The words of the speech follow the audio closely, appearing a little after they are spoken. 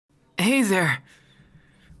Hey there.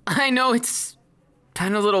 I know it's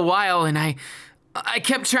been a little while and I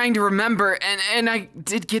kept trying to remember and I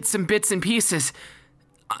did get some bits and pieces.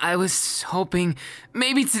 I was hoping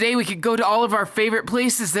maybe today we could go to all of our favorite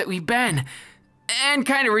places that we've been and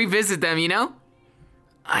kind of revisit them, you know?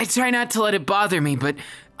 I try not to let it bother me, but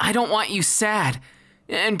I don't want you sad.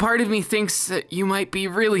 And part of me thinks that you might be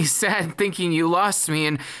really sad thinking you lost me,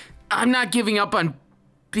 and I'm not giving up on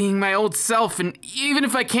being my old self, and even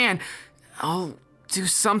if I can, I'll do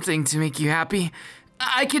something to make you happy.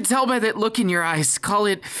 I can tell by that look in your eyes, call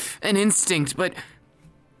it an instinct, but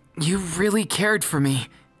you really cared for me.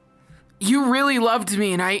 You really loved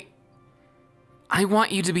me, and I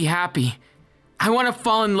want you to be happy. I want to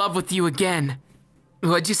fall in love with you again.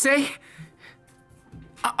 What'd you say?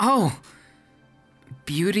 Oh.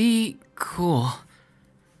 Beauty, cool.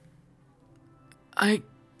 I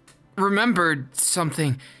remembered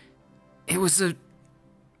something. It was a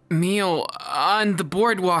meal on the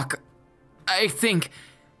boardwalk, I think.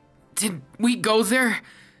 Did we go there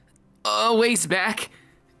a ways back?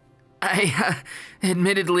 I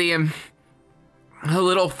admittedly am a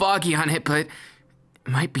little foggy on it, but it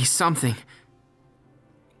might be something.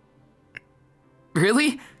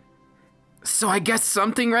 Really? So I guessed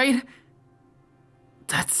something right?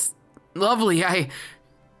 That's lovely.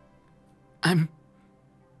 I'm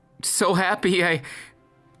so happy. I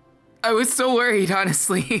was so worried,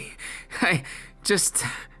 honestly. I just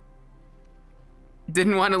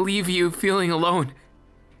didn't want to leave you feeling alone.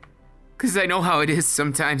 'Cause I know how it is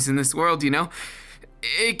sometimes in this world, you know?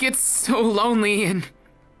 It gets so lonely and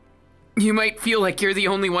you might feel like you're the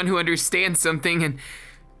only one who understands something,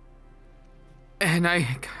 and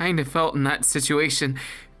I kind of felt in that situation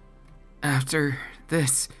after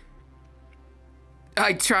this.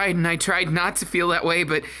 I tried not to feel that way,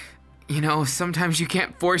 but you know, sometimes you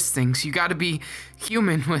can't force things. You gotta be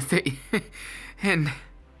human with it. And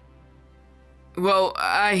well,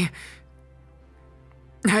 I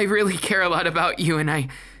really care a lot about you, and I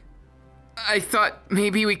thought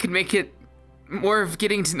maybe we could make it more of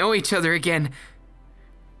getting to know each other again.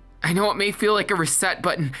 I know it may feel like a reset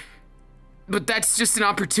button, but that's just an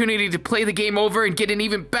opportunity to play the game over and get an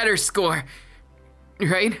even better score.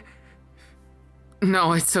 Right?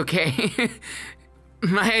 No, it's okay.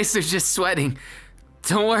 My eyes are just sweating.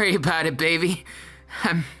 Don't worry about it, baby.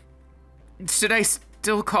 Should I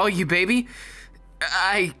still call you baby?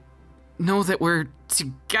 I know that we're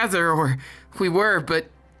together, or we were, but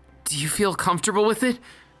do you feel comfortable with it?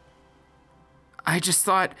 I just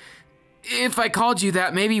thought, if I called you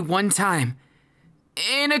that maybe one time,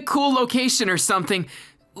 in a cool location or something,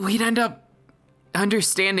 we'd end up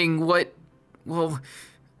understanding what, well,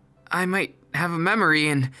 I might have a memory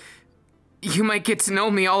and you might get to know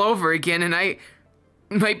me all over again, and I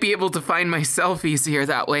might be able to find myself easier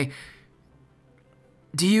that way.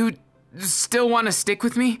 Do you still want to stick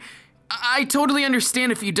with me? I totally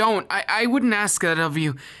understand if you don't. I wouldn't ask that of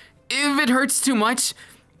you. If it hurts too much,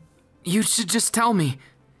 you should just tell me.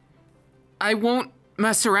 I won't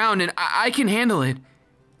mess around, and I can handle it.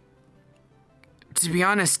 To be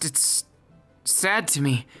honest, it's sad to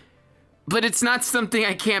me. But it's not something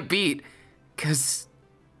I can't beat, 'cause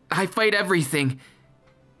I fight everything,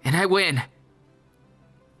 and I win.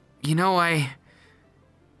 You know, I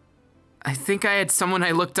think I had someone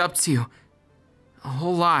I looked up to a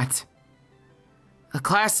whole lot. A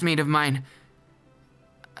classmate of mine.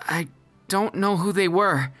 I don't know who they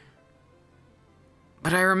were,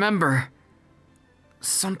 but I remember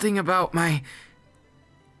something about my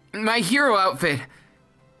hero outfit.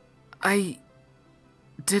 I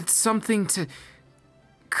did something to,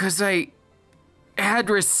 'cause I had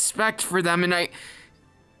respect for them, and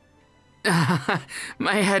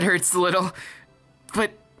my head hurts a little,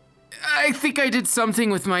 but I think I did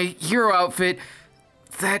something with my hero outfit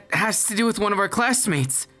that has to do with one of our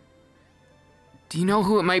classmates. Do you know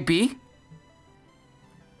who it might be?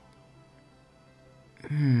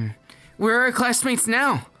 Where are our classmates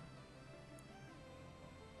now?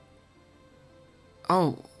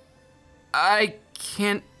 Oh, I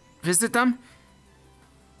can't visit them?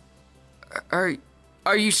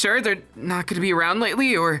 Are you sure they're not going to be around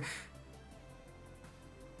lately, or?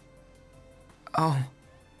 Oh.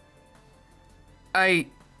 I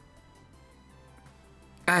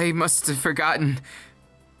must have forgotten.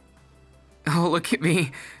 Oh, look at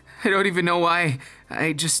me. I don't even know why.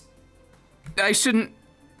 I shouldn't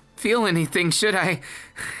feel anything, should I?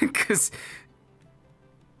 'Cause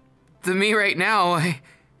the me right now, I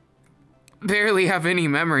barely have any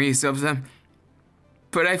memories of them.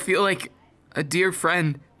 But I feel like a dear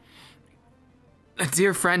friend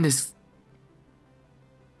is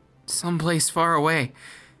someplace far away.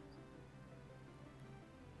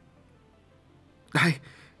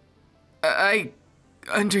 I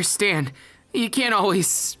understand. You can't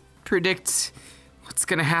always predict what's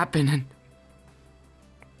gonna happen, and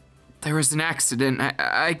there was an accident.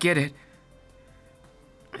 I get it.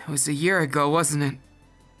 It was a year ago, wasn't it?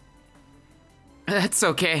 That's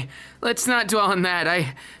okay. Let's not dwell on that.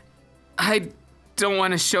 I don't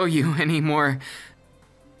want to show you anymore.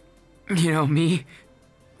 You know, me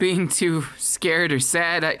being too scared or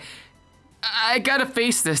sad. I gotta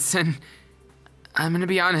face this, and I'm gonna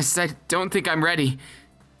be honest, I don't think I'm ready.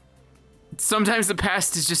 Sometimes the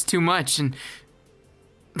past is just too much, and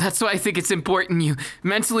that's why I think it's important you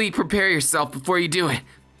mentally prepare yourself before you do it.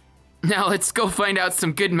 Now let's go find out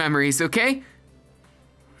some good memories, okay?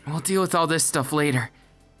 We'll deal with all this stuff later.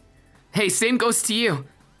 Hey, same goes to you.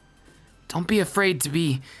 Don't be afraid to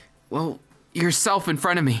be, well, yourself in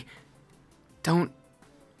front of me. Don't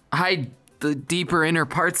hide the deeper inner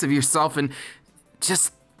parts of yourself and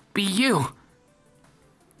just be you.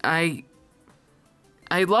 I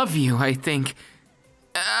love you, I think.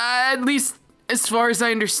 At least as far as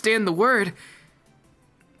I understand the word.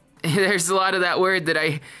 There's a lot of that word that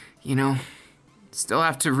I, still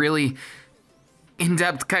have to really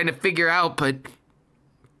in-depth kind of figure out, but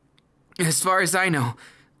as far as I know,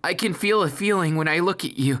 I can feel a feeling when I look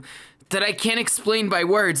at you that I can't explain by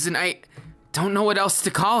words, and I don't know what else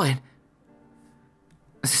to call it.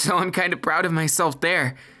 So I'm kind of proud of myself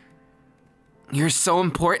there. You're so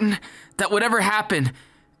important that whatever happened,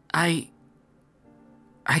 I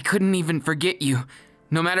couldn't even forget you,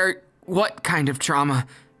 no matter what kind of trauma.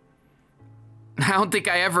 I don't think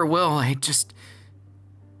I ever will.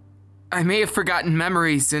 I may have forgotten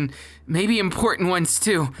memories, and maybe important ones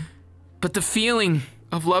too, but the feeling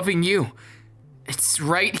of loving you, it's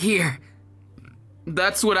right here.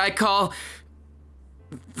 That's what I call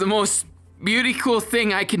the most beautiful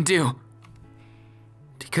thing I can do.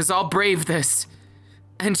 Because I'll brave this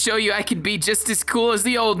and show you I can be just as cool as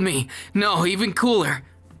the old me. No, even cooler.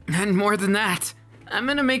 And more than that, I'm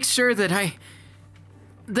gonna make sure that I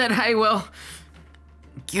will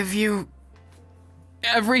give you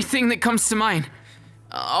everything that comes to mind.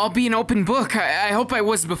 I'll be an open book. I hope I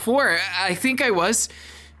was before. I think I was.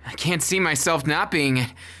 I can't see myself not being it.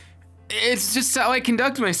 It's just how I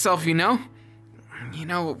conduct myself,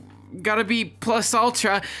 Gotta be plus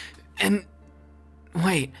ultra. And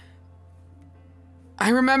wait, I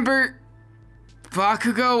remember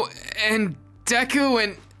Bakugo and Deku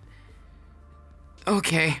and...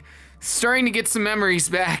 Okay, starting to get some memories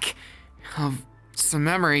back. Some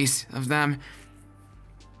memories of them.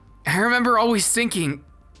 I remember always thinking,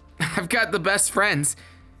 I've got the best friends.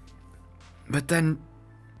 But then,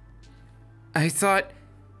 I thought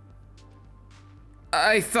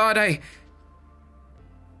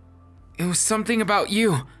it was something about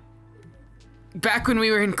you. Back when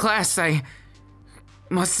we were in class, I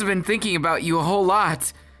must have been thinking about you a whole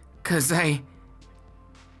lot. 'Cause I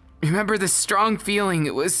remember this strong feeling.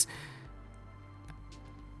 It was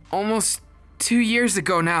almost 2 years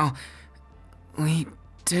ago now. We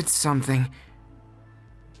did something.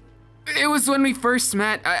 It was when we first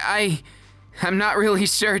met. I'm not really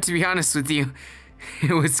sure, to be honest with you.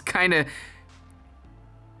 It was kind of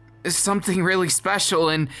something really special,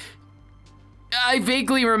 and I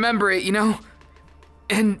vaguely remember it,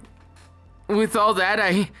 And with all that,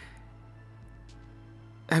 I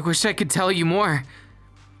wish I could tell you more.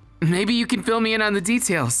 Maybe you can fill me in on the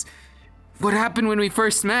details. What happened when we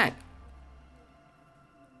first met?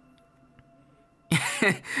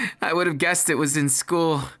 I would have guessed it was in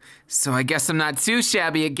school, so I guess I'm not too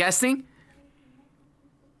shabby at guessing.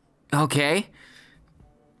 Okay.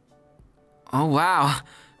 Oh, wow.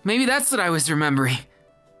 Maybe that's what I was remembering.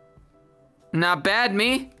 Not bad,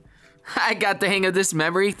 me. I got the hang of this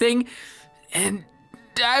memory thing, and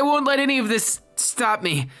I won't let any of this stop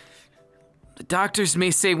me. The doctors may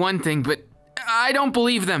say one thing, but I don't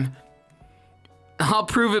believe them. I'll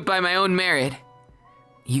prove it by my own merit.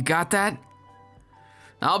 You got that?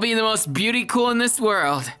 I'll be the most beautiful in this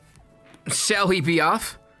world. Shall we be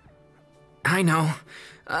off? I know.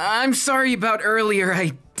 I'm sorry about earlier.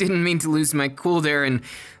 I didn't mean to lose my cool there and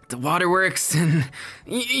the waterworks, and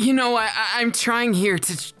I'm trying here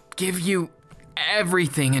to give you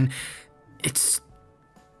everything, and it's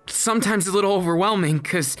sometimes a little overwhelming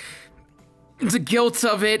because the guilt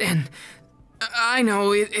of it, and I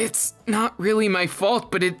know it's not really my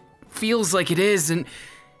fault, but it feels like it is, and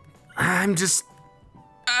I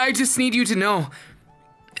just need you to know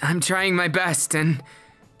I'm trying my best, and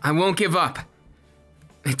I won't give up.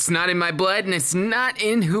 It's not in my blood, and it's not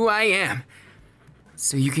in who I am.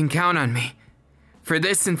 So you can count on me. For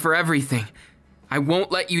this and for everything. I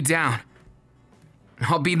won't let you down.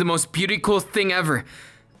 I'll be the most beauty cool thing ever.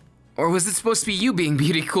 Or was it supposed to be you being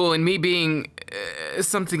beauty cool and me being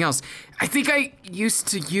something else? I think I used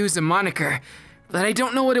to use a moniker, but I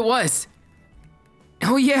don't know what it was.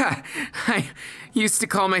 Oh yeah, I used to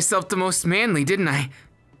call myself the most manly, didn't I?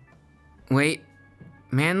 Wait,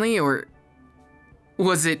 manly, or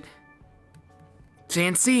was it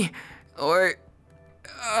fancy? Or,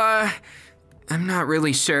 I'm not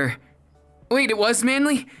really sure. Wait, it was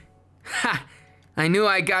manly? Ha! I knew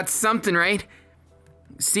I got something right.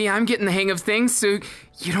 See, I'm getting the hang of things, so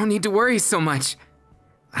you don't need to worry so much.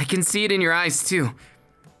 I can see it in your eyes, too.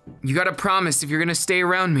 You gotta promise if you're gonna stay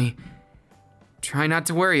around me. Try not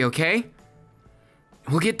to worry, okay?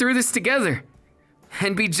 We'll get through this together.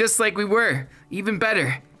 And be just like we were, even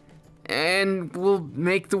better. And we'll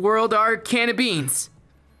make the world our can of beans.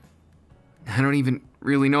 I don't even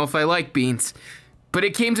really know if I like beans, but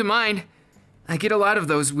it came to mind. I get a lot of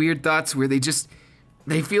those weird thoughts where they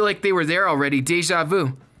feel like they were there already, deja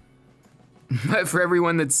vu. But for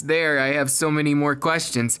everyone that's there, I have so many more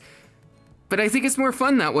questions. But I think it's more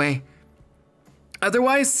fun that way.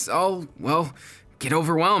 Otherwise, I'll, well, get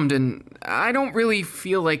overwhelmed, and I don't really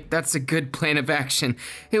feel like that's a good plan of action.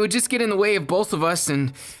 It would just get in the way of both of us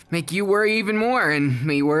and make you worry even more, and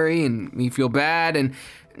me worry, and me feel bad, and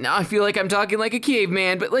now I feel like I'm talking like a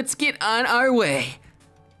caveman, but let's get on our way.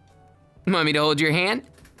 Want me to hold your hand?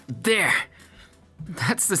 There.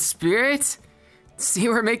 That's the spirit? See,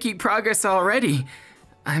 we're making progress already.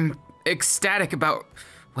 I'm ecstatic about,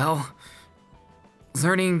 well,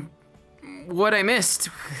 learning what I missed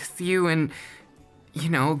with you and, you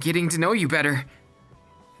know, getting to know you better.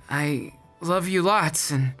 I love you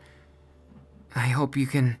lots, and I hope you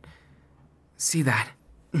can see that.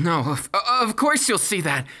 No, of course you'll see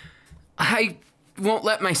that. I won't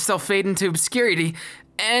let myself fade into obscurity,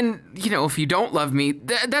 and, you know, if you don't love me,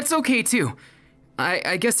 that's okay too.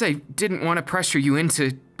 I guess I didn't want to pressure you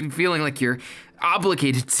into feeling like you're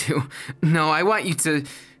obligated to. No, I want you to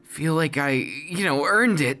feel like I, you know,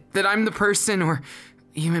 earned it, that I'm the person, or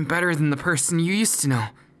even better than the person you used to know.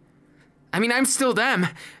 I mean, I'm still them,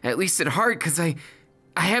 at least at heart, because I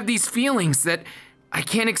have these feelings that I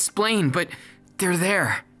can't explain, but they're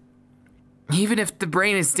there. Even if the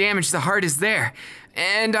brain is damaged, the heart is there.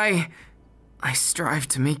 And I strive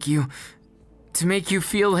to make you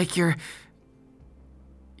feel like you're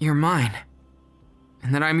mine.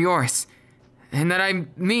 And that I'm yours. And that I'm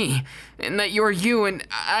me. And that you're you. And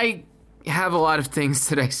I have a lot of things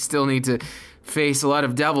that I still need to face. A lot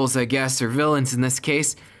of devils, I guess, or villains in this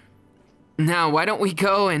case. Now, why don't we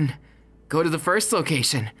go to the first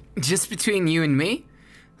location? Just between you and me?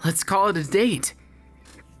 Let's call it a date.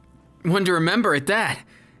 One to remember at that.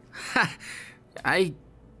 I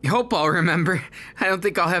hope I'll remember. I don't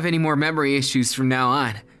think I'll have any more memory issues from now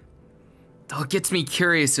on. Though it gets me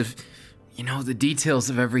curious of, you know, the details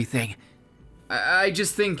of everything. I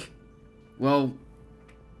just think, well,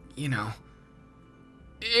 you know,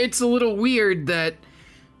 it's a little weird that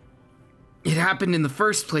it happened in the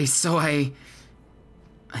first place, so I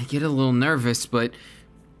get a little nervous, but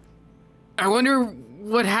I wonder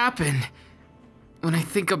what happened. When I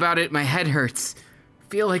think about it, my head hurts. I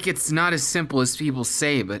feel like it's not as simple as people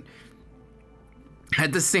say, but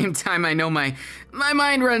at the same time, I know my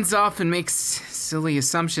mind runs off and makes silly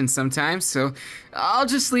assumptions sometimes, so I'll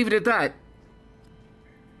just leave it at that.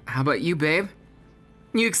 How about you, babe?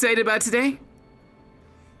 You excited about today?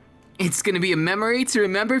 It's gonna be a memory to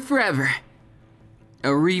remember forever.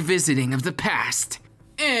 A revisiting of the past.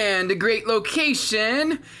 And a great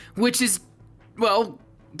location, which is, well,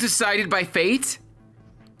 decided by fate.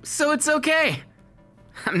 So it's okay.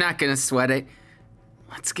 I'm not gonna sweat it.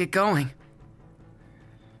 Let's get going.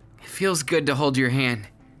 It feels good to hold your hand.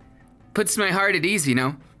 Puts my heart at ease, you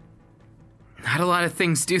know. Not a lot of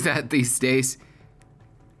things do that these days.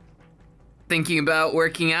 Thinking about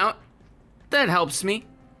working out, that helps me.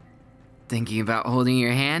 Thinking about holding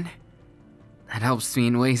your hand, that helps me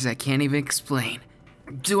in ways I can't even explain.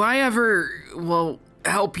 Do I ever, well,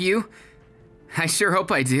 help you? I sure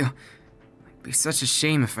hope I do. It'd be such a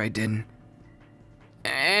shame if I didn't.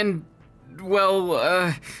 And, well,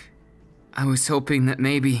 I was hoping that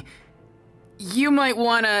maybe you might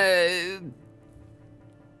wanna...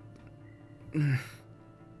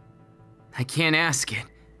 I can't ask it.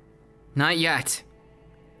 Not yet.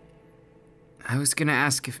 I was gonna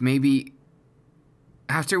ask if maybe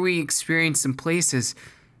after we experience some places,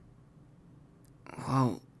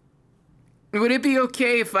 well, would it be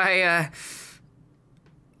okay if I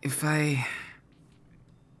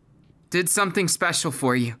did something special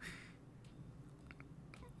for you?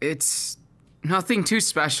 It's nothing too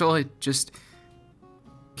special, it just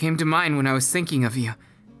came to mind when I was thinking of you.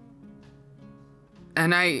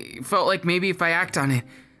 And I felt like maybe if I act on it,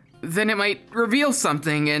 then it might reveal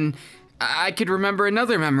something and I could remember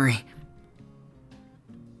another memory.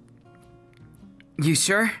 You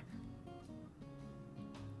sure?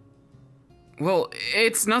 Well,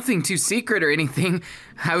 it's nothing too secret or anything.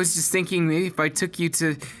 I was just thinking maybe if I took you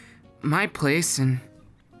to my place and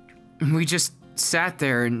we just sat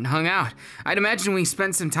there and hung out. I'd imagine we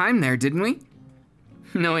spent some time there, didn't we?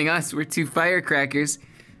 Knowing us, we're two firecrackers.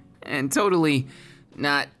 And totally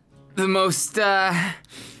not the most,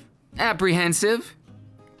 apprehensive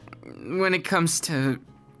when it comes to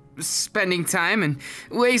spending time in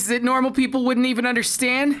ways that normal people wouldn't even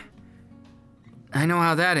understand. I know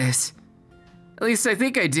how that is. At least I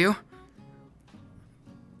think I do.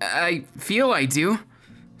 I feel I do.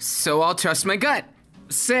 So I'll trust my gut.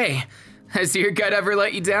 Say, has your gut ever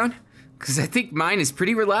let you down? Because I think mine is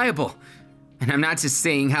pretty reliable. And I'm not just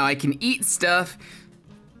saying how I can eat stuff.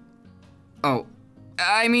 Oh,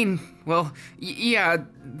 I mean, well, yeah,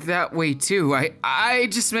 that way too. I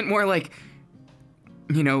just meant more like,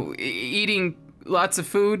 you know, eating lots of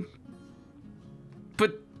food.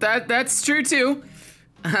 But that's true too.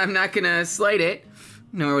 I'm not gonna slight it,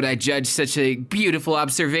 nor would I judge such a beautiful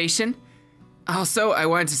observation. Also, I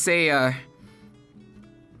wanted to say,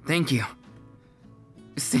 thank you.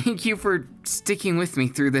 Thank you for sticking with me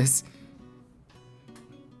through this.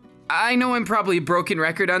 I know I'm probably a broken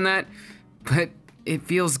record on that, but it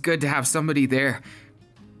feels good to have somebody there.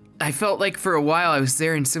 I felt like for a while I was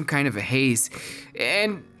there in some kind of a haze.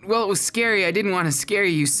 And, well, it was scary. I didn't want to scare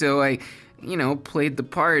you, so I, you know, played the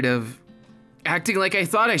part of acting like I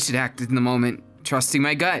thought I should act in the moment, trusting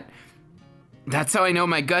my gut. That's how I know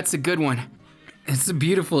my gut's a good one. It's a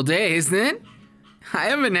beautiful day, isn't it? I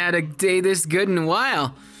haven't had a day this good in a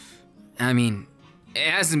while. I mean, it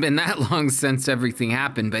hasn't been that long since everything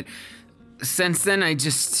happened, but since then I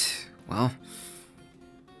just, well,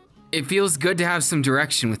 it feels good to have some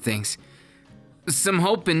direction with things. Some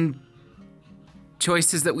hope in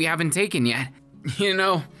choices that we haven't taken yet. You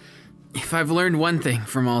know, if I've learned one thing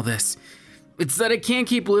from all this, it's that I can't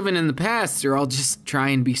keep living in the past or I'll just try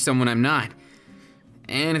and be someone I'm not.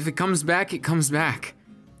 And if it comes back, it comes back.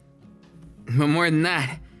 But more than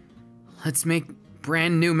that, let's make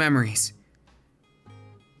brand new memories.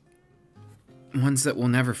 Ones that we'll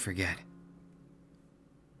never forget.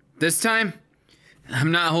 This time,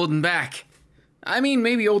 I'm not holding back. I mean,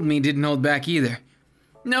 maybe old me didn't hold back either.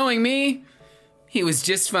 Knowing me, he was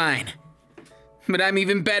just fine. But I'm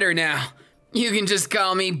even better now. You can just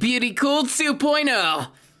call me Beauty Cool 2.0.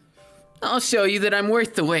 I'll show you that I'm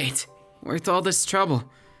worth the wait. Worth all this trouble.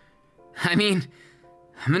 I mean,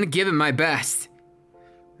 I'm gonna give it my best.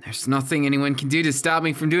 There's nothing anyone can do to stop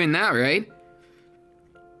me from doing that, right?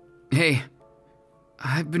 Hey,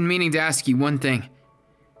 I've been meaning to ask you one thing.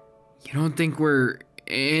 You don't think we're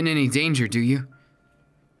in any danger, do you?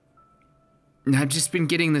 I've just been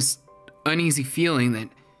getting this uneasy feeling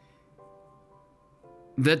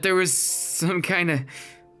that there was some kind of...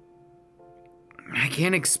 I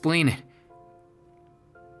can't explain it.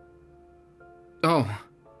 Oh.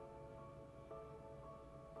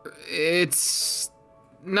 It's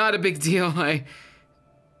not a big deal,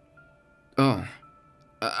 Oh.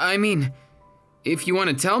 I mean, if you want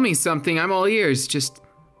to tell me something, I'm all ears. Just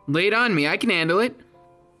lay it on me, I can handle it.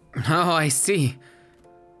 Oh, I see.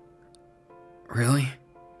 Really?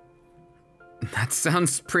 That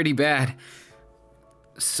sounds pretty bad.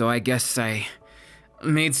 So I guess I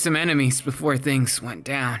made some enemies before things went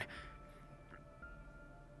down.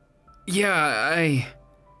 Yeah, I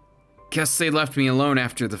guess they left me alone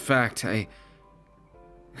after the fact. I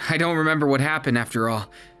don't remember what happened after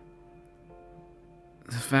all.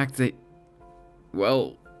 The fact that,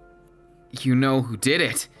 well, you know who did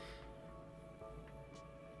it.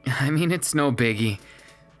 I mean, it's no biggie.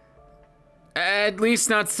 At least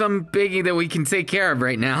not some biggie that we can take care of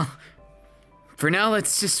right now. For now,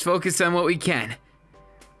 let's just focus on what we can.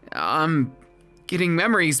 I'm getting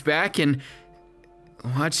memories back and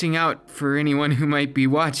watching out for anyone who might be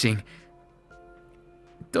watching.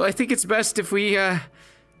 Though I think it's best if we,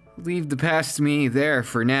 leave the past me there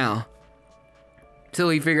for now. Till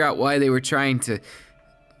we figure out why they were trying to...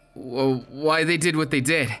 well, why they did what they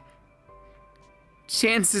did.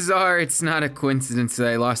 Chances are it's not a coincidence that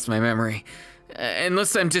I lost my memory.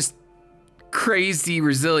 Unless I'm just crazy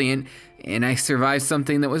resilient and I survived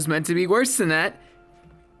something that was meant to be worse than that.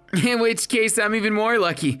 In which case I'm even more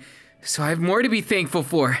lucky. So I have more to be thankful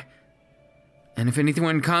for. And if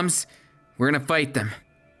anyone comes, we're gonna fight them.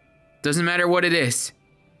 Doesn't matter what it is.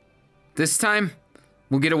 This time,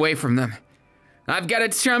 we'll get away from them. I've got a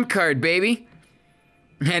trump card, baby.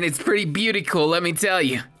 And it's pretty beautiful, let me tell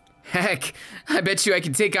you. Heck, I bet you I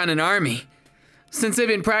could take on an army. Since I've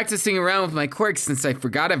been practicing around with my quirks since I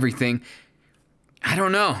forgot everything, I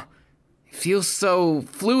don't know. It feels so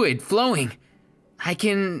fluid, flowing. I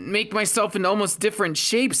can make myself into almost different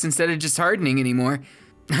shapes instead of just hardening anymore.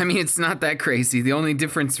 I mean, it's not that crazy. The only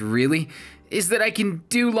difference, really, is that I can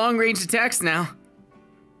do long-range attacks now.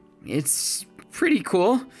 It's pretty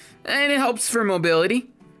cool, and it helps for mobility.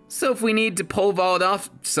 So if we need to pole vault off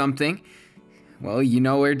something, well, you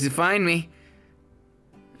know where to find me.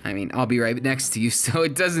 I mean, I'll be right next to you, so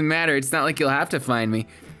it doesn't matter. It's not like you'll have to find me.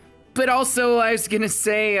 But also, I was gonna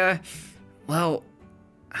say, well,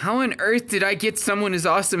 how on earth did I get someone as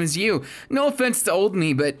awesome as you? No offense to old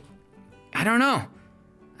me, but I don't know.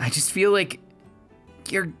 I just feel like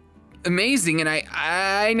you're amazing, and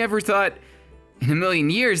I never thought in a million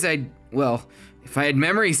years well, if I had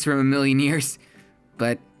memories from a million years,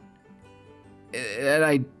 but that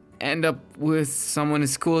I'd end up with someone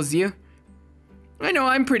as cool as you. I know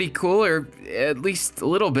I'm pretty cool, or at least a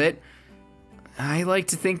little bit. I like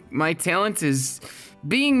to think my talent is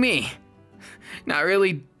being me. Not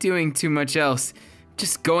really doing too much else.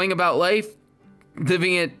 Just going about life,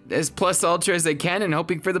 living it as plus ultra as I can and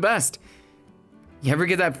hoping for the best. You ever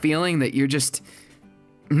get that feeling that you're just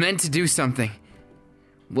meant to do something?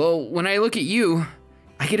 Well, when I look at you,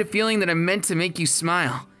 I get a feeling that I'm meant to make you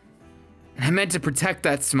smile. And I'm meant to protect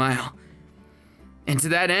that smile. And to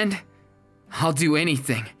that end, I'll do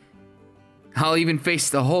anything. I'll even face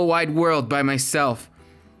the whole wide world by myself.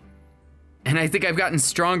 And I think I've gotten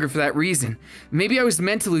stronger for that reason. Maybe I was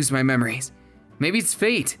meant to lose my memories. Maybe it's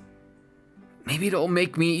fate. Maybe it'll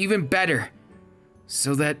make me even better.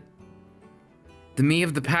 So that the me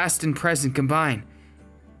of the past and present combine.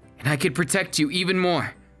 And I could protect you even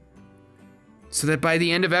more. So that by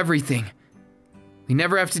the end of everything, we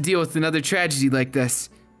never have to deal with another tragedy like this.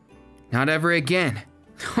 Not ever again.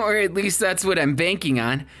 Or at least that's what I'm banking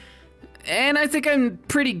on. And I think I'm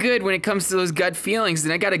pretty good when it comes to those gut feelings,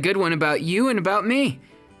 and I got a good one about you and about me.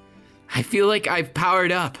 I feel like I've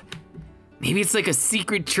powered up. Maybe it's like a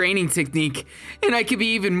secret training technique, and I could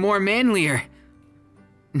be even more manlier.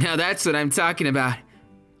 Now that's what I'm talking about.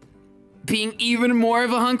 Being even more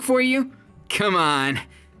of a hunk for you? Come on.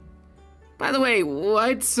 By the way,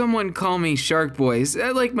 why'd someone call me Shark Boy? Is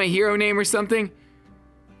that like my hero name or something?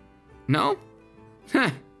 No?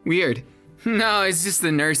 Huh, weird. No, it's just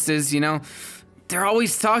the nurses, you know. They're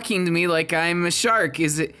always talking to me like I'm a shark.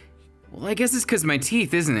 Is it? Well, I guess it's because my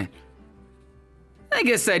teeth, isn't it? I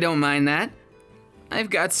guess I don't mind that. I've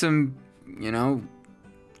got some, you know,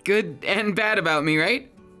 good and bad about me,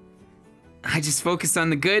 right? I just focus on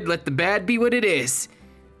the good, let the bad be what it is.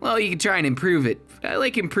 Well, you can try and improve it. I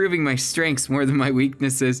like improving my strengths more than my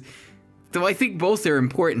weaknesses. Though I think both are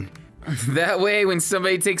important. That way, when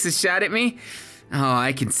somebody takes a shot at me, oh,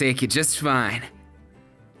 I can take it just fine.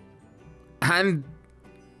 I'm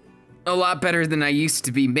a lot better than I used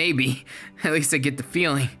to be, maybe. At least I get the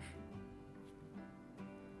feeling.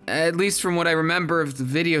 At least from what I remember of the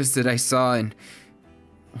videos that I saw and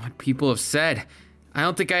what people have said. I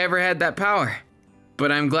don't think I ever had that power.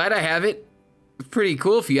 But I'm glad I have it. It's pretty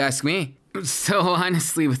cool if you ask me. So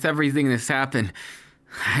honestly, with everything that's happened,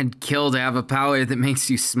 I'd kill to have a power that makes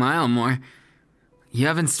you smile more. You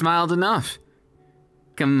haven't smiled enough.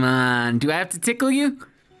 Come on, do I have to tickle you?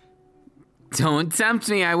 Don't tempt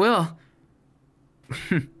me, I will.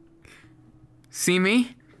 See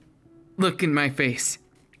me? Look in my face.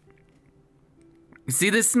 See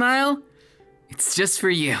this smile? It's just for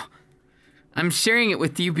you. I'm sharing it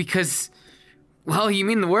with you because, well, you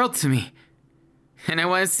mean the world to me. And I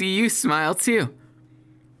want to see you smile too.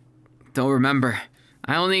 Though remember,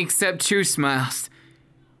 I only accept true smiles.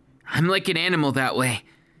 I'm like an animal that way.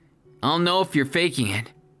 I'll know if you're faking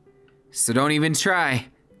it. So don't even try.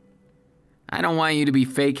 I don't want you to be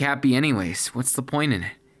fake happy anyways. What's the point in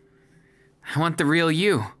it? I want the real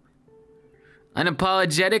you.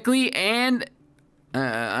 Unapologetically and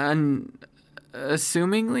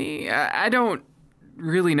unassumingly. I don't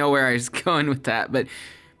really know where I was going with that, but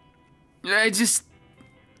I just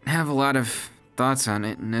have a lot of thoughts on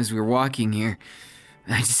it, and as we're walking here,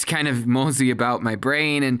 I just kind of mosey about my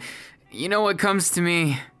brain, and you know what comes to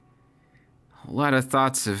me? A lot of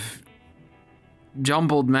thoughts of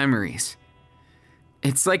jumbled memories.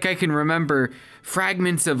 It's like I can remember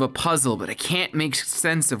fragments of a puzzle, but I can't make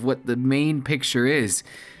sense of what the main picture is.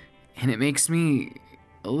 And it makes me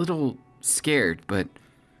a little scared, but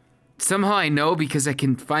somehow I know, because I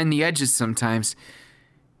can find the edges sometimes,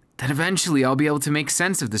 that eventually I'll be able to make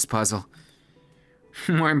sense of this puzzle.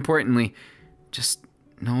 More importantly, just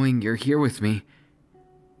knowing you're here with me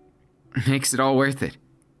makes it all worth it.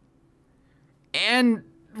 And,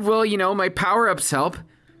 well, you know, my power-ups help.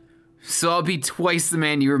 So I'll be twice the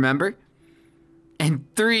man you remember. And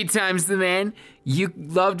 3 times the man you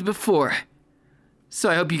loved before. So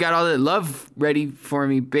I hope you got all that love ready for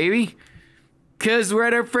me, baby. 'Cause we're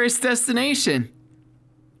at our first destination.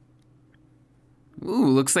 Ooh,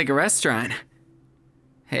 looks like a restaurant.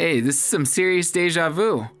 Hey, this is some serious deja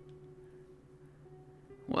vu.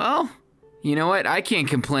 Well, you know what? I can't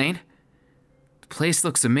complain. The place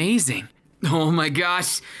looks amazing. Oh my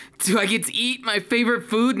gosh, do I get to eat my favorite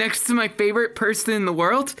food next to my favorite person in the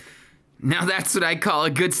world? Now that's what I call a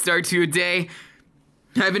good start to a day.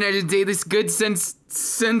 I haven't had a day this good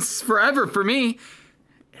since forever for me.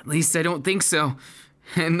 At least I don't think so.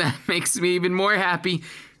 And that makes me even more happy.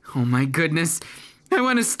 Oh my goodness, I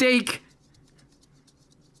want a steak.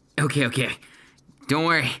 Okay. Don't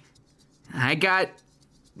worry. I got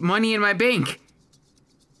money in my bank.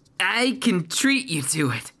 I can treat you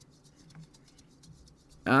to it.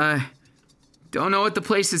 Don't know what the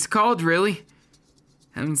place is called, really.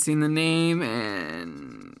 Haven't seen the name,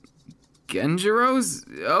 and... Genjiro's?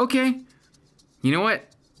 Okay. You know what?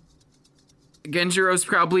 Genjiro's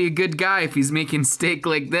probably a good guy if he's making steak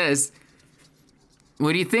like this.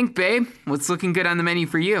 What do you think, babe? What's looking good on the menu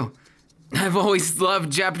for you? I've always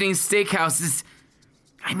loved Japanese steakhouses.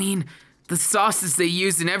 I mean, the sauces they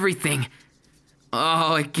use and everything.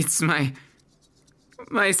 Oh, it gets my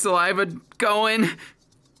saliva going.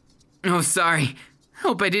 Oh, sorry.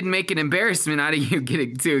 Hope I didn't make an embarrassment out of you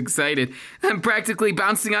getting too excited. I'm practically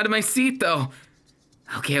bouncing out of my seat, though.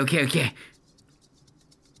 Okay.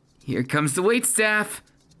 Here comes the waitstaff.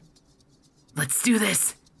 Let's do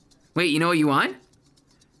this. Wait, you know what you want?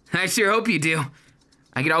 I sure hope you do.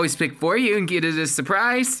 I could always pick for you and get it as a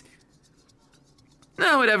surprise.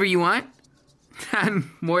 No, whatever you want.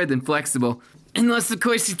 I'm more than flexible. Unless, of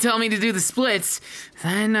course, you tell me to do the splits.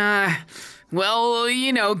 Then, well,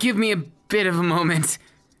 you know, give me a bit of a moment.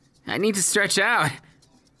 I need to stretch out.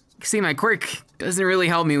 See, my quirk doesn't really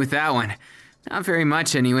help me with that one. Not very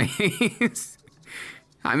much, anyways.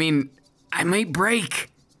 I mean, I might break.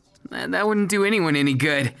 That wouldn't do anyone any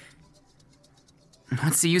good.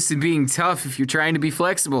 What's the use of being tough if you're trying to be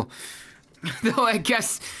flexible? Though I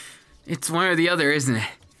guess it's one or the other, isn't it?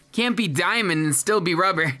 Can't be diamond and still be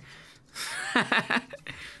rubber.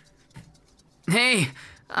 Hey,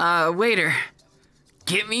 waiter.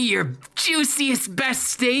 Get me your juiciest, best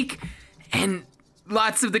steak and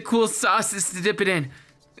lots of the cool sauces to dip it in.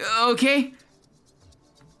 Okay?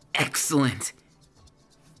 Excellent.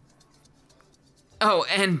 Oh,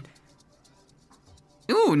 and...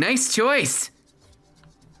 Ooh, nice choice.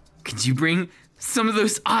 Could you bring some of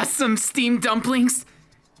those awesome steamed dumplings?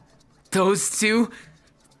 Those two,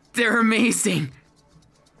 they're amazing.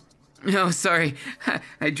 Oh, sorry,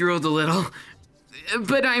 I drooled a little.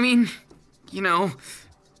 But I mean, you know,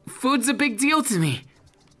 food's a big deal to me.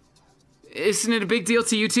 Isn't it a big deal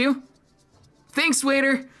to you too? Thanks,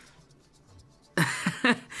 waiter.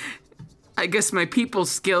 I guess my people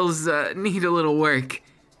skills need a little work.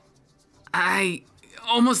 I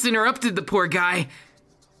almost interrupted the poor guy.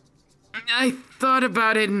 I thought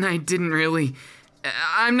about it and I didn't really.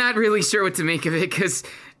 I'm not really sure what to make of it because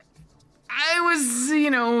I was, you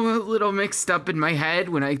know, a little mixed up in my head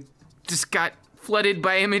when I just got flooded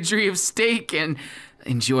by imagery of steak and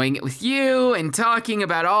enjoying it with you and talking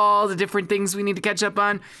about all the different things we need to catch up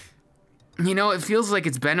on. You know, it feels like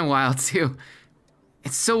it's been a while too.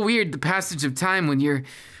 It's so weird, the passage of time when you're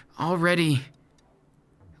already...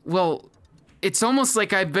 Well, it's almost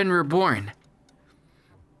like I've been reborn.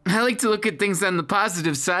 I like to look at things on the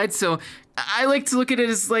positive side, so I like to look at it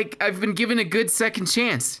as like I've been given a good second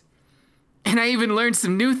chance. And I even learned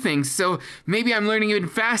some new things, so maybe I'm learning even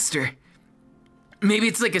faster. Maybe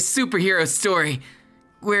it's like a superhero story,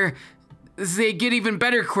 where they get even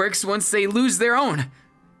better quirks once they lose their own.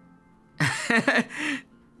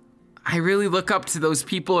 I really look up to those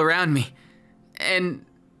people around me, and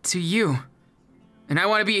to you. And I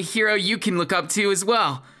want to be a hero you can look up to as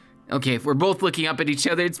well. Okay, if we're both looking up at each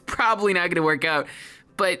other, it's probably not gonna work out,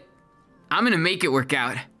 but I'm gonna make it work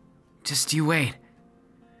out. Just you wait.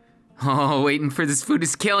 Oh, waiting for this food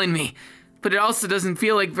is killing me. But it also doesn't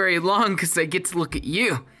feel like very long because I get to look at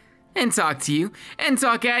you, and talk to you, and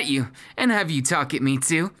talk at you, and have you talk at me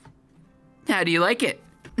too. How do you like it?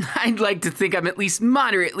 I'd like to think I'm at least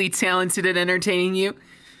moderately talented at entertaining you.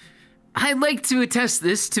 I'd like to attest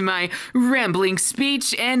this to my rambling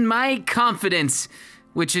speech and my confidence,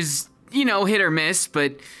 which is, you know, hit or miss,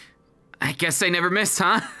 but I guess I never miss,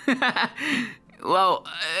 huh? Well,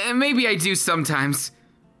 maybe I do sometimes.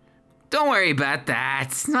 Don't worry about that.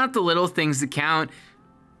 It's not the little things that count.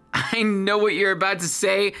 I know what you're about to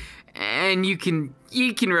say, and you can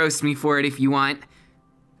roast me for it if you want.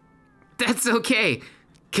 That's okay,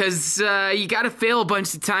 'cause you gotta fail a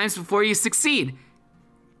bunch of times before you succeed.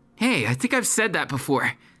 Hey, I think I've said that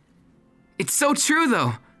before. It's so true,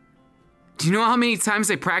 though. Do you know how many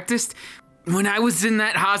times I practiced? When I was in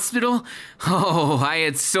that hospital, oh, I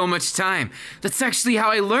had so much time. That's actually how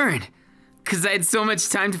I learned. 'Cause I had so much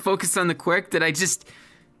time to focus on the quirk that I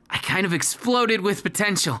kind of exploded with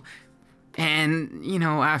potential. And, you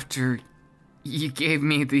know, after you gave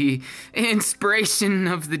me the inspiration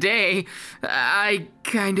of the day, I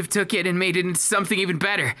kind of took it and made it into something even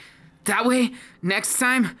better. That way, next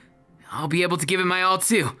time, I'll be able to give it my all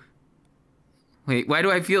too. Wait, why do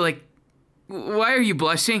I feel like... Why are you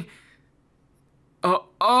blushing?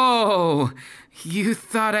 Oh, you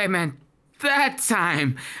thought I meant that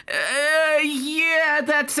time. Yeah,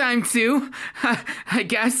 that time too. I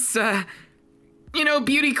guess, you know,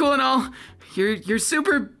 beauty cool and all. You're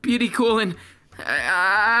super beauty cool, and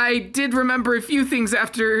I did remember a few things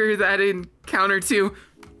after that encounter too.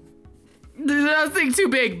 Nothing too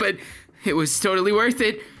big, but it was totally worth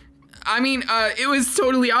it. I mean, it was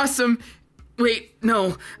totally awesome. Wait,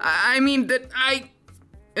 no, I mean that I'm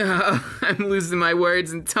losing my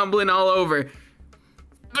words and tumbling all over.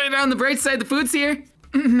 But on the bright side, the food's here?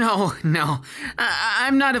 No.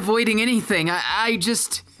 I'm not avoiding anything. I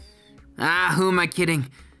just... who am I kidding?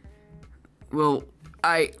 Well,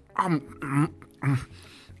 oh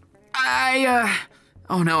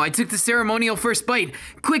no, I took the ceremonial first bite.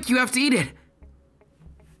 Quick, you have to eat it.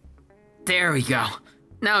 There we go.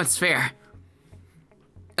 Now it's fair.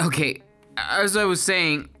 Okay, as I was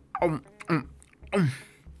saying...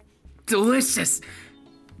 delicious.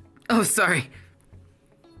 Oh, sorry.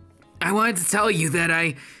 I wanted to tell you that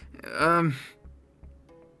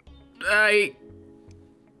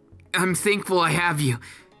I'm thankful I have you.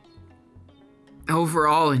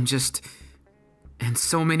 Overall, in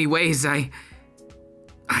so many ways, I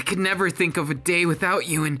could never think of a day without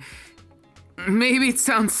you, and maybe it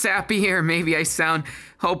sounds sappy or maybe I sound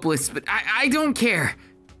hopeless, but I don't care.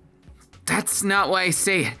 That's not why I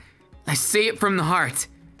say it. I say it from the heart.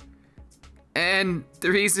 And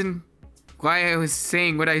the reason why I was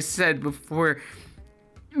saying what I said before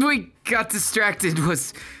we got distracted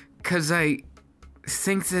was because I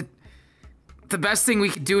think that the best thing we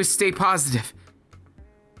could do is stay positive.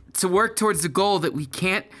 To work towards a goal that we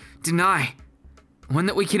can't deny. One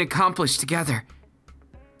that we can accomplish together.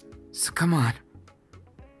 So come on.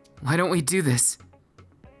 Why don't we do this?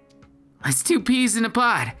 Let's two peas in a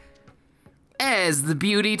pod. As the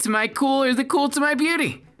beauty to my cool or the cool to my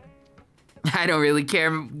beauty. I don't really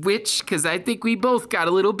care which, because I think we both got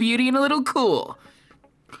a little beauty and a little cool.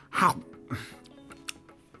 How?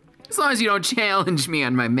 As long as you don't challenge me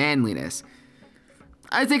on my manliness.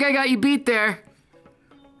 I think I got you beat there.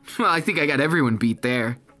 Well, I think I got everyone beat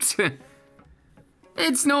there.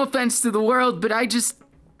 It's no offense to the world, but I just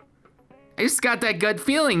got that gut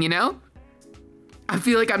feeling, you know? I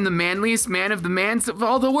feel like I'm the manliest man of the mans of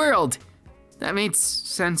all the world. That made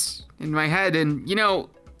sense in my head, and you know,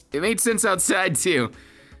 it made sense outside too.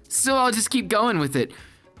 So I'll just keep going with it.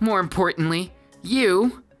 More importantly,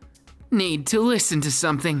 you need to listen to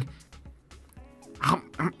something.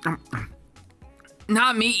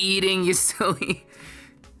 Not me eating, you silly.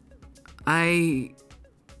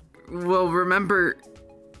 Remember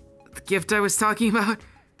the gift I was talking about?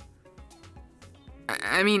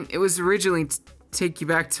 I mean, it was originally to take you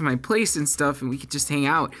back to my place and stuff and we could just hang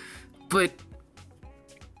out. But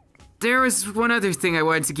there was one other thing I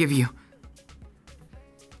wanted to give you.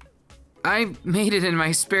 I made it in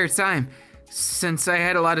my spare time. Since I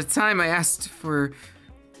had a lot of time, I asked for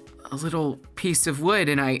a little piece of wood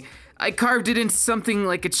and I carved it into something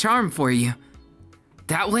like a charm for you.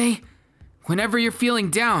 That way, whenever you're feeling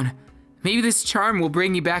down, maybe this charm will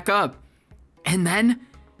bring you back up. And then,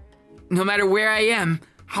 no matter where I am,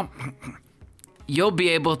 you'll be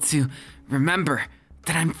able to remember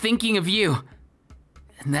that I'm thinking of you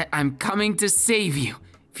and that I'm coming to save you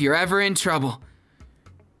if you're ever in trouble.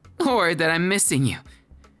 Or that I'm missing you.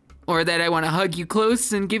 Or that I want to hug you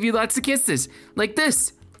close and give you lots of kisses, like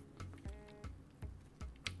this.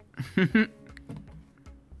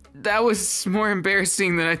 That was more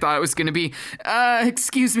embarrassing than I thought it was gonna be.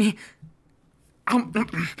 Excuse me.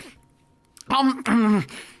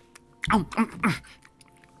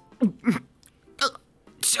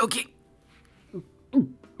 Choking.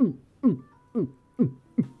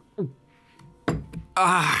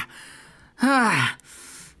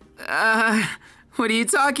 What are you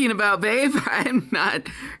talking about, babe? I'm not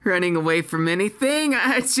running away from anything.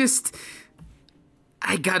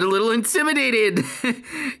 I got a little intimidated.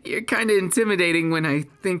 You're kind of intimidating when I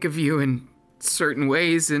think of you in certain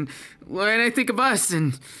ways, and when I think of us,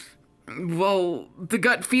 and, well, the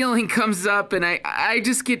gut feeling comes up, and I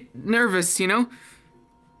just get nervous, you know?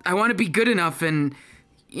 I want to be good enough, and,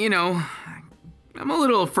 you know, I'm a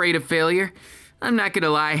little afraid of failure. I'm not gonna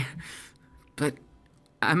lie. But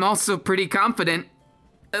I'm also pretty confident.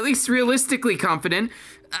 At least realistically confident.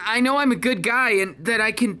 I know I'm a good guy and that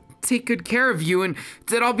I can take good care of you and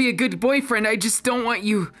that I'll be a good boyfriend. I just don't want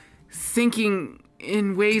you thinking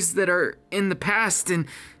in ways that are in the past and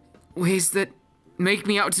ways that make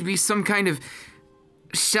me out to be some kind of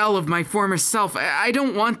shell of my former self. I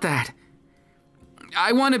don't want that.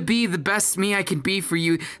 I want to be the best me I can be for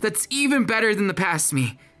you that's even better than the past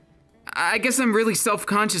me. I guess I'm really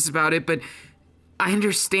self-conscious about it, but I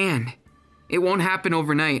understand. It won't happen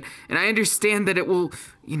overnight, and I understand that it will,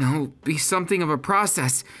 you know, be something of a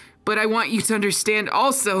process. But I want you to understand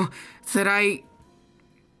also that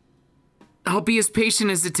I'll be as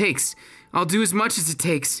patient as it takes. I'll do as much as it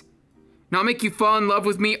takes. And I'll make you fall in love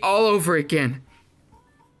with me all over again.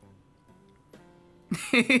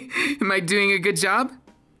 Am I doing a good job?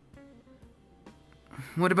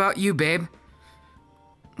 What about you, babe?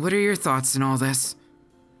 What are your thoughts in all this?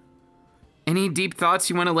 Any deep thoughts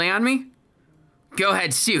you want to lay on me? Go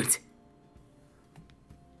ahead, shoot.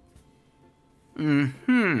 I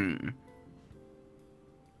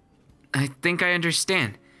think I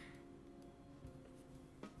understand.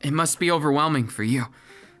 It must be overwhelming for you.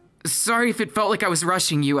 Sorry if it felt like I was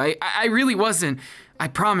rushing you. I really wasn't. I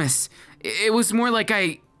promise. It was more like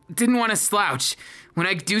I didn't want to slouch. When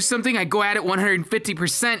I do something, I go at it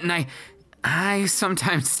 150%, and I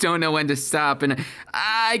sometimes don't know when to stop, and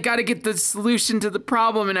I gotta get the solution to the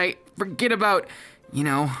problem, and I forget about, you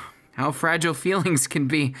know, how fragile feelings can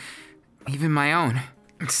be, even my own.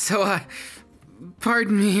 So,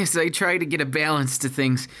 pardon me as I try to get a balance to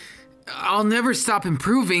things. I'll never stop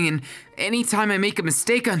improving, and anytime I make a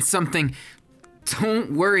mistake on something,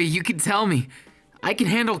 don't worry, you can tell me. I can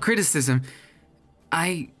handle criticism.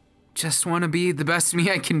 I just want to be the best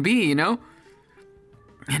me I can be, you know?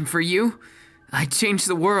 And for you, I change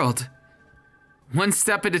the world. One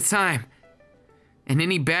step at a time. And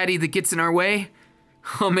any baddie that gets in our way,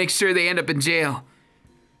 I'll make sure they end up in jail.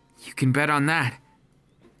 You can bet on that.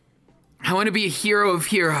 I want to be a hero of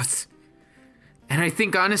heroes. And I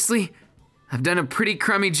think, honestly, I've done a pretty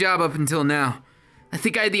crummy job up until now. I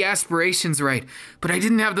think I had the aspirations right, but I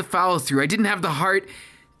didn't have the follow-through. I didn't have the heart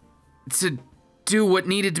to do what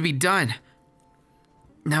needed to be done.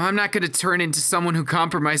 Now, I'm not going to turn into someone who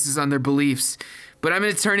compromises on their beliefs, but I'm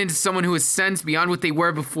going to turn into someone who ascends beyond what they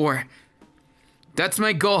were before. That's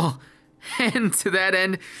my goal, and to that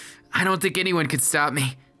end, I don't think anyone could stop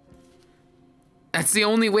me. That's the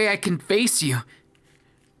only way I can face you,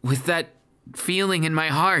 with that feeling in my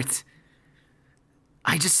heart.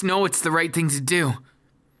 I just know it's the right thing to do.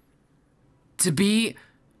 To be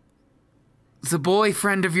the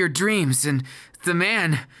boyfriend of your dreams and the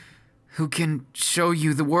man who can show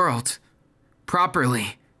you the world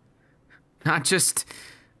properly. Not just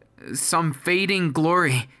some fading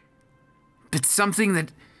glory, but something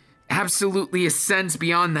that absolutely ascends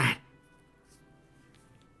beyond that.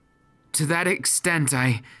 To that extent,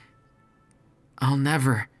 I'll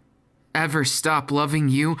never, ever stop loving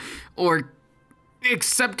you or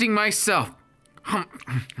accepting myself.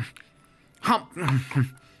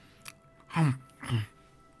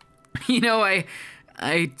 You know,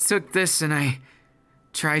 I took this and I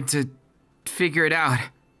tried to figure it out.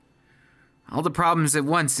 All the problems at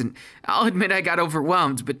once, and I'll admit I got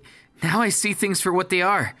overwhelmed, but now I see things for what they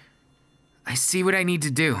are. I see what I need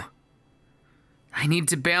to do. I need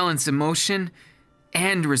to balance emotion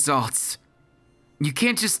and results. You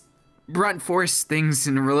can't just blunt force things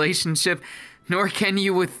in a relationship, nor can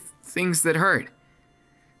you with things that hurt.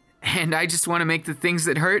 And I just want to make the things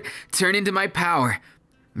that hurt turn into my power.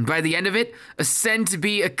 And by the end of it, ascend to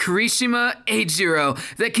be a Kirishima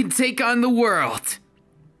Eijirou that can take on the world.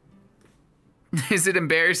 Is it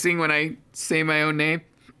embarrassing when I say my own name?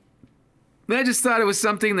 I just thought it was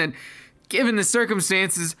something that, given the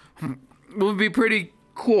circumstances, would be pretty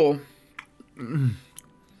cool.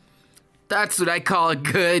 That's what I call a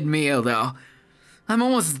good meal, though. I'm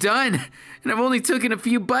almost done, and I've only taken a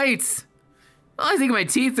few bites. Well, I think my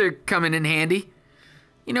teeth are coming in handy.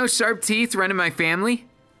 You know, sharp teeth run in my family.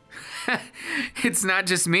 It's not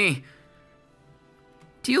just me.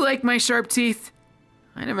 Do you like my sharp teeth?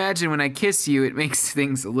 I'd imagine when I kiss you, it makes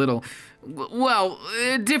things a little, well,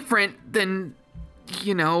 different than,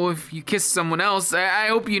 you know, if you kiss someone else. I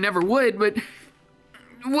hope you never would, but,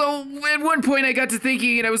 well, at one point I got to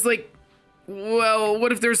thinking and I was like, Well,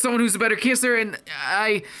 what if there's someone who's a better kisser and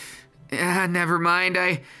never mind.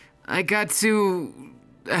 I got too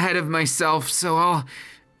ahead of myself, so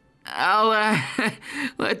I'll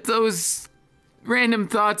let those random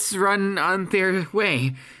thoughts run on their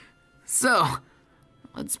way. So,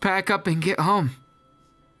 let's pack up and get home.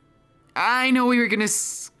 I know we were gonna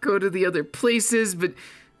go to the other places, but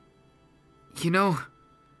you know,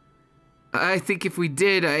 I think if we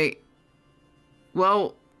did,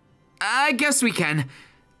 well, I guess we can.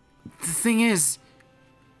 The thing is,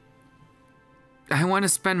 I want to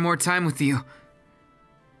spend more time with you.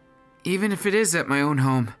 Even if it is at my own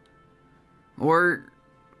home. Or,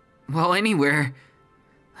 well, anywhere.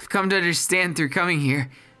 I've come to understand through coming here.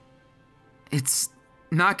 It's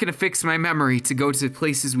not gonna fix my memory to go to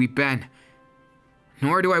places we've been.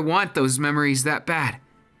 Nor do I want those memories that bad.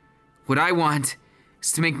 What I want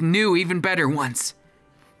is to make new, even better ones.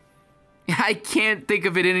 I can't think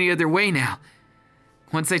of it any other way now.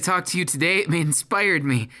 Once I talked to you today, it inspired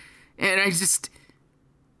me. And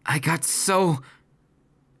I got so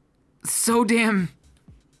damn,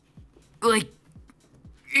 like,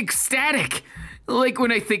 ecstatic. Like,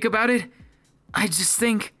 when I think about it, I just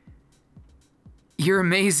think, you're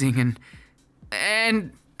amazing,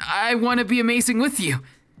 and I want to be amazing with you.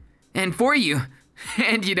 And for you.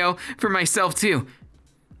 And, you know, for myself, too.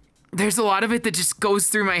 There's a lot of it that just goes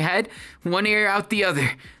through my head, one ear out the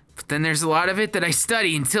other. But then there's a lot of it that I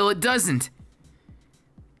study until it doesn't.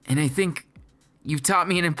 And I think you've taught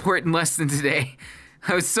me an important lesson today.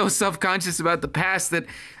 I was so self-conscious about the past that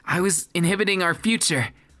I was inhibiting our future.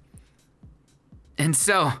 And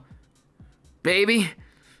so, baby,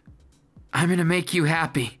 I'm gonna make you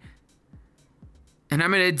happy. And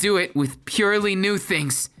I'm gonna do it with purely new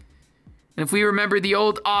things. And if we remember the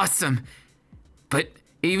old, awesome. But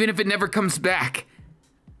even if it never comes back,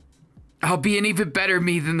 I'll be an even better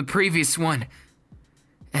me than the previous one.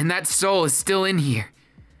 And that soul is still in here.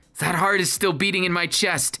 That heart is still beating in my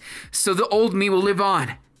chest, so the old me will live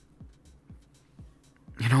on.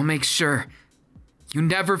 And I'll make sure you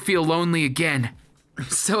never feel lonely again.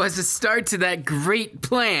 So as a start to that great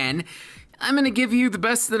plan, I'm gonna give you the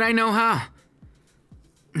best that I know how.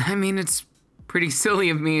 I mean, it's pretty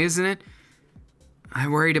silly of me, isn't it? I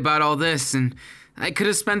worried about all this, and I could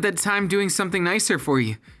have spent that time doing something nicer for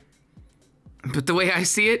you. But the way I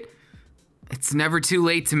see it, it's never too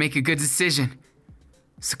late to make a good decision.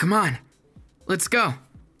 So come on, let's go.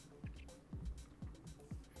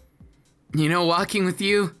 You know, walking with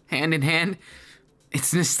you, hand in hand,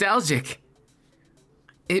 it's nostalgic.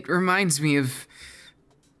 It reminds me of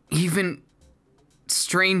even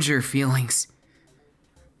stranger feelings.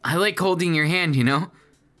 I like holding your hand, you know?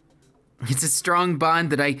 It's a strong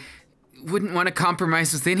bond that I wouldn't want to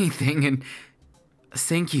compromise with anything, and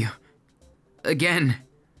thank you. Again.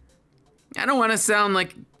 I don't want to sound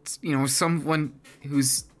like, you know, someone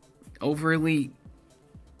who's overly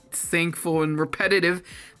thankful and repetitive,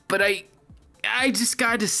 but I just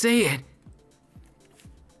got to say it.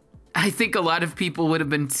 I think a lot of people would have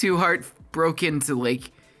been too heartbroken to,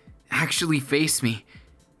 like, actually face me.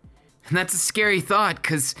 And that's a scary thought,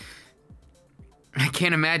 because I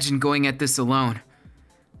can't imagine going at this alone.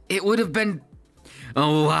 It would have been a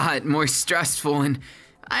lot more stressful, and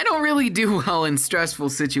I don't really do well in stressful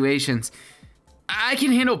situations. I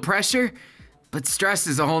can handle pressure, but stress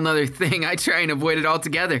is a whole nother thing. I try and avoid it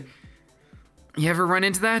altogether. You ever run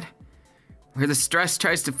into that? Where the stress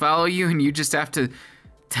tries to follow you and you just have to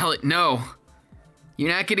tell it no. You're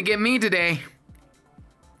not gonna get me today.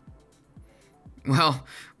 Well,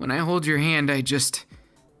 when I hold your hand, I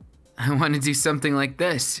want to do something like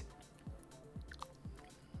this.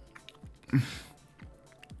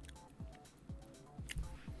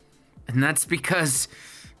 And that's because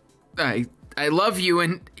I love you,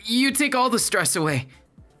 and you take all the stress away.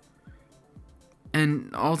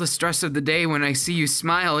 And all the stress of the day, when I see you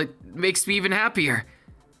smile, it makes me even happier.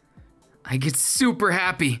 I get super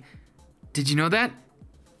happy. Did you know that?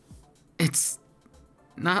 It's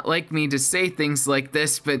not like me to say things like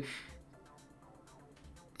this, but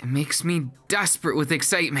it makes me desperate with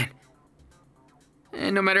excitement.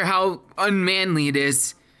 And no matter how unmanly it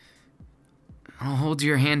is, I'll hold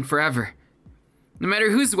your hand forever. No matter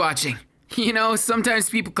who's watching. You know, sometimes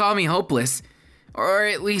people call me hopeless. Or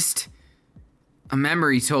at least, a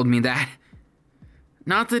memory told me that.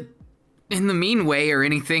 Not that in the mean way or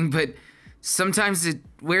anything, but sometimes it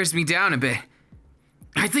wears me down a bit.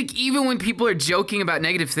 I think even when people are joking about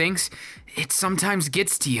negative things, it sometimes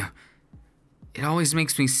gets to you. It always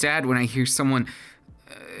makes me sad when I hear someone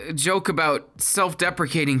joke about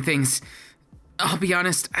self-deprecating things. I'll be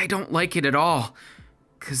honest, I don't like it at all.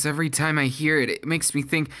 Because every time I hear it, it makes me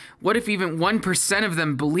think, what if even 1% of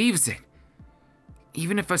them believes it?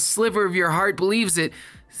 Even if a sliver of your heart believes it,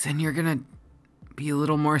 then you're gonna be a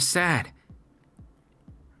little more sad.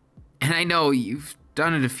 And I know you've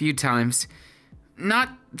done it a few times. Not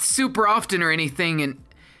super often or anything, and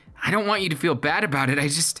I don't want you to feel bad about it.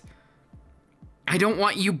 I don't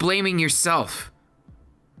want you blaming yourself.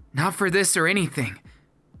 Not for this or anything.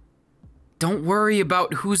 Don't worry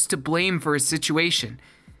about who's to blame for a situation.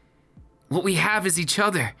 What we have is each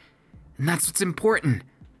other, and that's what's important.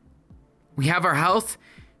 We have our health,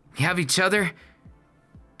 we have each other,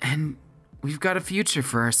 and we've got a future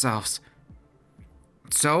for ourselves.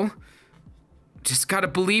 So, just gotta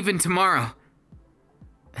believe in tomorrow,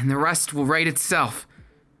 and the rest will write itself,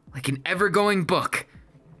 like an ever-going book.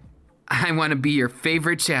 I want to be your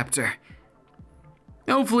favorite chapter.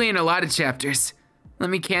 Hopefully in a lot of chapters. Let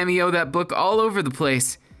me cameo that book all over the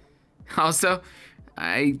place. Also,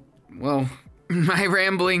 my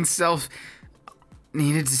rambling self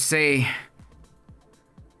needed to say,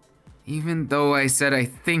 even though I said I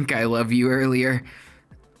think I love you earlier,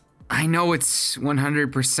 I know it's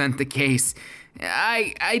 100% the case.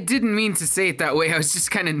 I didn't mean to say it that way. I was just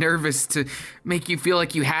kind of nervous to make you feel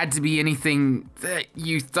like you had to be anything that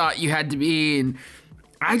you thought you had to be, and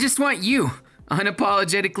I just want you.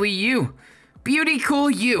 Unapologetically you. Beauty cool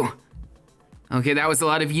you. Okay, that was a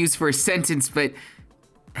lot of use for a sentence, but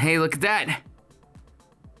hey, look at that.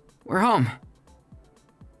 We're home.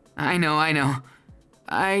 I know.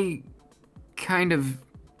 I kind of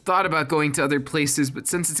thought about going to other places, but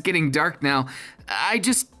since it's getting dark now, I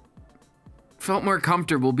just felt more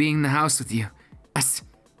comfortable being in the house with you. Yes.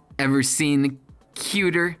 Ever seen a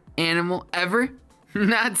cuter animal ever?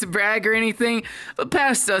 Not to brag or anything, but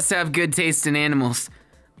past us have good taste in animals.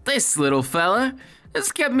 This little fella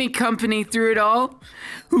has kept me company through it all.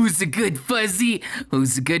 Who's a good fuzzy?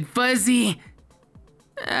 Who's a good fuzzy?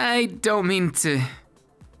 I don't mean to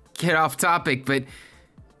get off topic, but,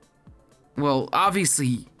 well,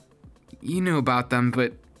 obviously, you knew about them,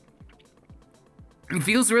 but it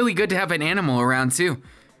feels really good to have an animal around, too.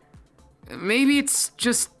 Maybe it's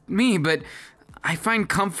just me, but I find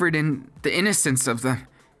comfort in the innocence of them.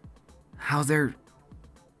 How they're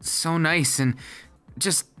so nice and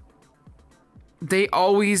just, they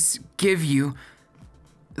always give you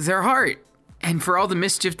their heart. And for all the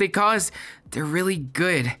mischief they cause, they're really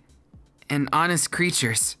good and honest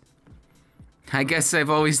creatures. I guess I've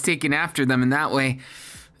always taken after them in that way.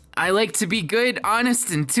 I like to be good, honest,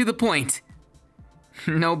 and to the point.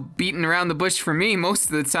 No beating around the bush for me most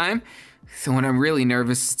of the time. So when I'm really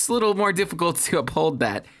nervous, it's a little more difficult to uphold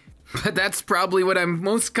that. But that's probably what I'm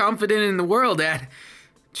most confident in the world at.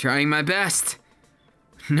 Trying my best.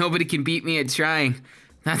 Nobody can beat me at trying.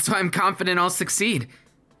 That's why I'm confident I'll succeed.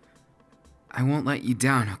 I won't let you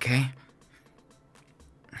down, okay?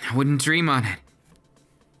 I wouldn't dream on it.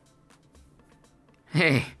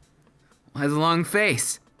 Hey, why the long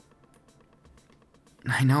face?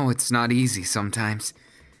 I know it's not easy sometimes.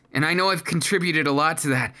 And I know I've contributed a lot to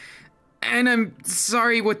that. And I'm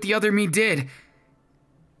sorry what the other me did.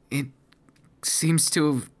 It seems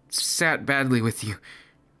to have sat badly with you.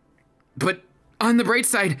 But on the bright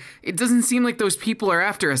side, it doesn't seem like those people are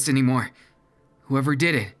after us anymore. Whoever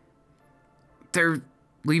did it. They're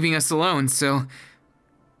leaving us alone, so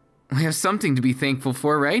we have something to be thankful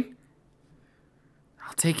for, right?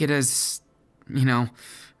 I'll take it as,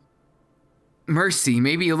 mercy,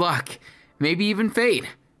 maybe luck, maybe even fate.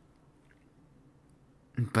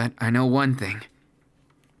 But I know one thing.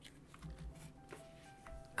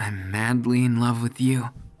 I'm madly in love with you.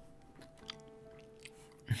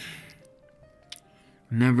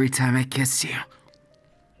 And every time I kiss you,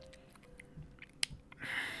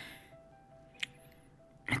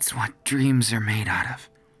 it's what dreams are made out of.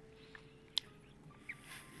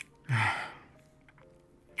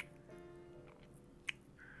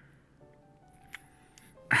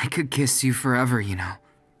 I could kiss you forever,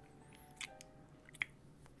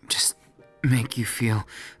 Just make you feel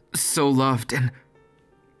so loved and...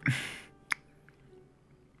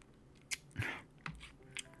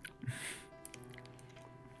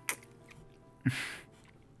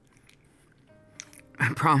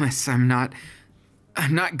 I promise I'm not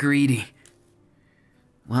greedy.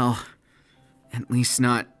 Well, at least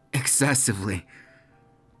not excessively.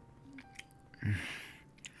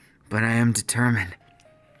 But I am determined.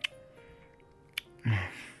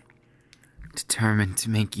 Determined to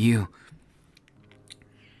make you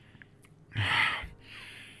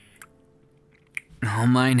all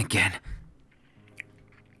mine again.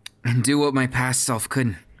 And do what my past self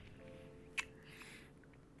couldn't.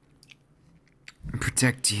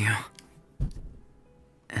 Protect you.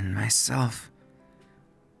 and myself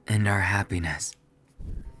and our happiness.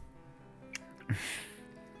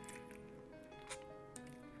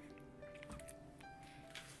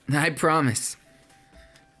 I promise,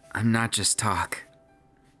 I'm not just talk.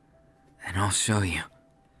 And I'll show you.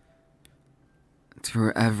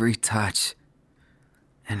 Through every touch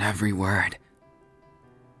and every word,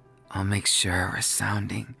 I'll make sure a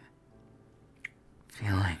resounding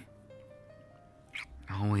feeling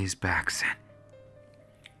always backs it.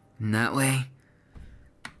 And that way,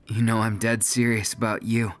 you know I'm dead serious about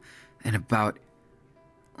you and about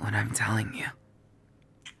what I'm telling you.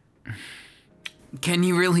 Can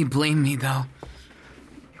you really blame me, though,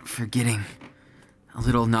 for getting a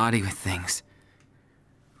little naughty with things?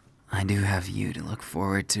 I do have you to look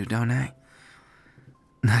forward to, don't I?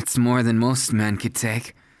 That's more than most men could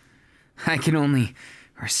take. I can only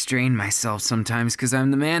restrain myself sometimes because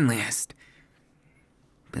I'm the manliest.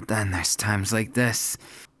 But then there's times like this.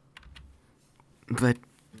 But,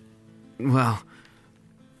 well,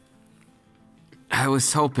 I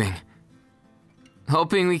was hoping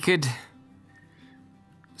we could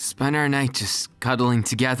spend our night just cuddling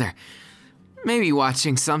together. Maybe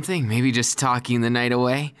watching something, maybe just talking the night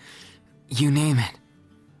away. You name it.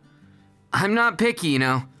 I'm not picky, you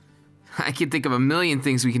know. I can think of a million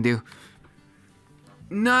things we can do.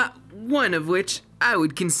 Not one of which I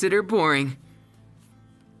would consider boring.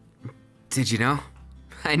 Did you know?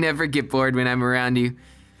 I never get bored when I'm around you.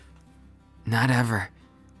 Not ever.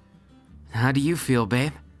 How do you feel,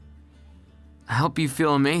 babe? I hope you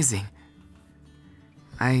feel amazing.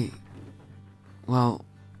 I hope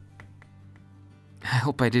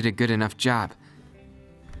I did a good enough job.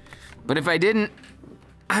 But if I didn't,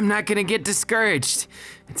 I'm not gonna get discouraged.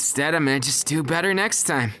 Instead, I'm gonna just do better next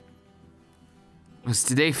time. Was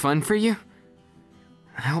today fun for you?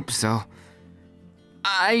 I hope so.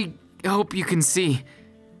 I hope you can see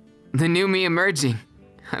the new me emerging.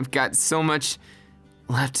 I've got so much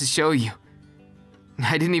left to show you.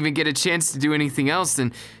 I didn't even get a chance to do anything else,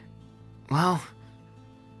 and, well,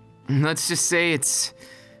 let's just say it's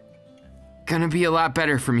gonna be a lot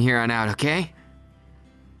better from here on out, okay?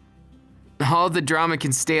 All the drama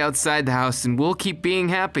can stay outside the house and we'll keep being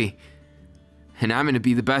happy. And I'm gonna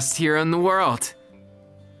be the best hero in the world.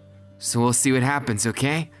 So we'll see what happens,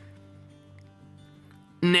 okay?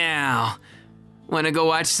 Now, wanna go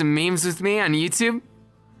watch some memes with me on YouTube?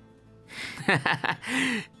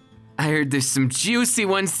 I heard there's some juicy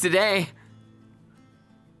ones today.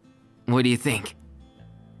 What do you think?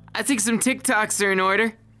 I think some TikToks are in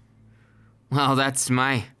order. Well, that's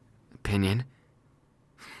my opinion.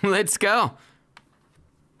 Let's go.